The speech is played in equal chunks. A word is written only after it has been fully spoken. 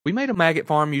We made a maggot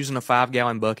farm using a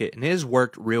 5-gallon bucket, and it has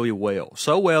worked really well.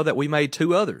 So well that we made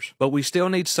 2 others. But we still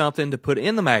need something to put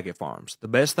in the maggot farms. The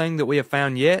best thing that we have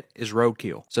found yet is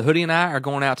roadkill. So Hoodie and I are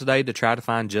going out today to try to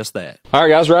find just that.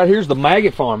 Alright guys, right here's the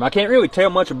maggot farm. I can't really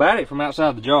tell much about it from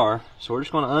outside the jar, so we're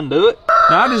just going to undo it.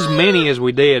 Not as many as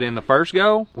we did in the first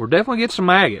go. We'll definitely get some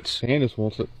maggots. Candace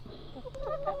wants it.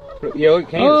 Yeah,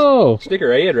 Candace, stick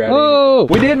her head right in it.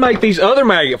 We did make these other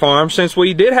maggot farms since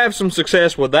we did have some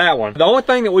success with that one. The only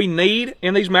thing that we need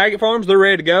in these maggot farms, they're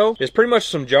ready to go, is pretty much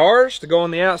some jars to go on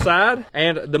the outside,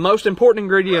 and the most important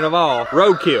ingredient of all,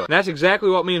 roadkill. And that's exactly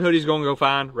what me and Hoodie's gonna go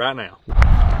find right now.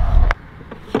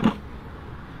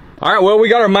 Alright, well, we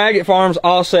got our maggot farms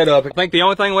all set up. I think the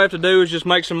only thing we have to do is just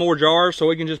make some more jars so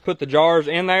we can just put the jars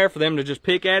in there for them to just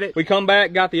pick at it. We come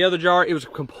back, got the other jar. It was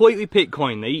completely pick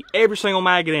clean. They eat every single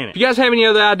maggot in it. If you guys have any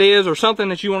other ideas or something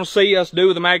that you want to see us do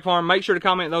with the maggot farm, make sure to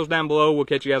comment those down below. We'll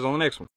catch you guys on the next one.